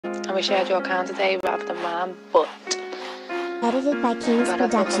I wish I had your account today rather than mine, but edited by Kings gotta fucking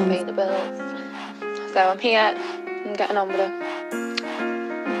Productions. pay the bills. So I'm here, I'm getting on with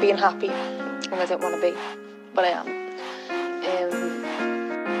it, being happy when I don't want to be, but I am.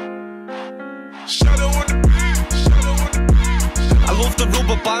 I love the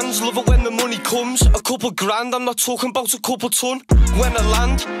rubber bands, love it when the money comes. A couple grand, I'm not talking about a couple ton. When I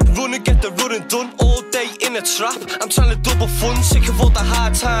land, run and get the running done. All day in a trap, I'm trying to double fun. Sick of all the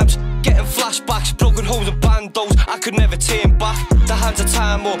hard times, getting flashbacks, broken homes and bandos. I could never turn back. The hands of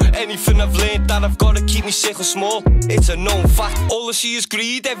time or anything I've learned, that I've got to keep me sick or small. It's a known fact, all I see is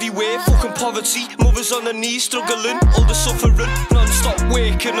greed everywhere. Fucking poverty, mothers on their knees struggling. All the suffering, non-stop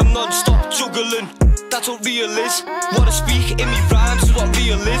working, I'm non-stop juggling. That's what real is. What I speak in me rhymes is what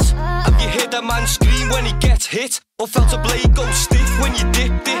real is. Have you heard a man scream when he gets hit? Or felt a blade go stiff when you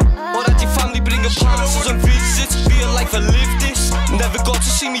dipped it? Or had your family bring up parcels and visits? Real life I lived this. Never got to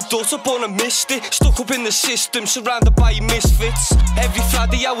see me daughter born and missed it. Stuck up in the system, surrounded by misfits. Every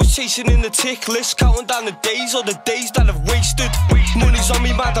Friday I was chasing in the tick list, counting down the days or the days that I've wasted. Money's on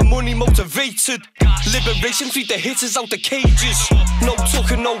me, man, the money motivated. Liberation, feed the hitters out the cages. No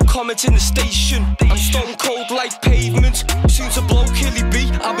talking, no comments in the station. I'm stone cold like pavement. Soon to blow Killy B,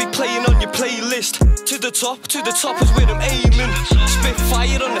 I'll be playing on your playlist. To the top is where I'm aiming. Spit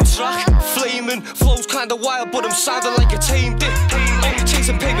fire on the track, flaming. Flow's kinda wild, but I'm sounding like I tamed it. Only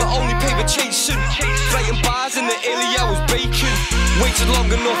chasing paper, only paper chasing. Writing bars in the early hours baking. Waited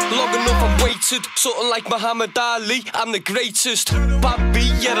long enough, I'm waited. Sorta like Muhammad Ali, I'm the greatest. Bad B,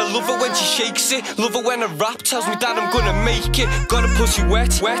 yeah, I love it when she shakes it. Love it when a rap tells me that I'm gonna make it. Got a pussy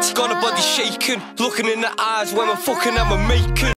wet, got a body shaking. Looking in the eyes when I'm fucking, I'm a making.